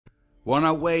We're on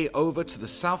our way over to the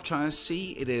South China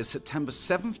Sea. It is September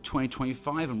 7th,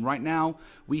 2025, and right now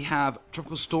we have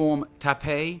Tropical Storm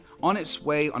Tapay on its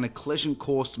way on a collision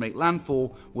course to make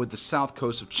landfall with the south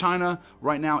coast of China.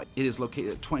 Right now it is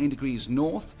located at 20 degrees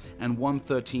north and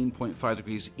 113.5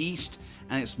 degrees east,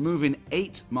 and it's moving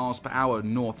 8 miles per hour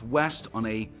northwest on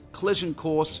a collision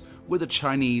course with the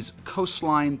Chinese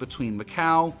coastline between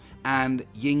Macau and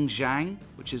Yingjiang,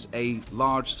 which is a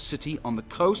large city on the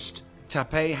coast.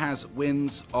 Tapay has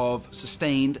winds of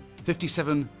sustained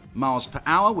 57 miles per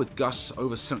hour with gusts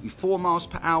over 74 miles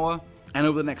per hour, and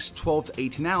over the next 12 to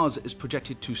 18 hours it is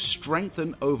projected to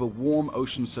strengthen over warm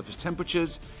ocean surface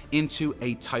temperatures into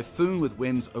a typhoon with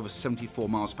winds over 74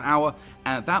 miles per hour,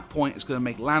 and at that point it's going to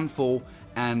make landfall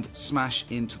and smash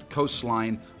into the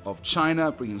coastline of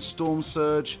China, bringing storm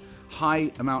surge,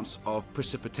 high amounts of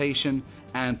precipitation,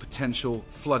 and potential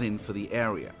flooding for the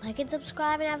area. Like and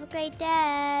subscribe and have a great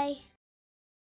day.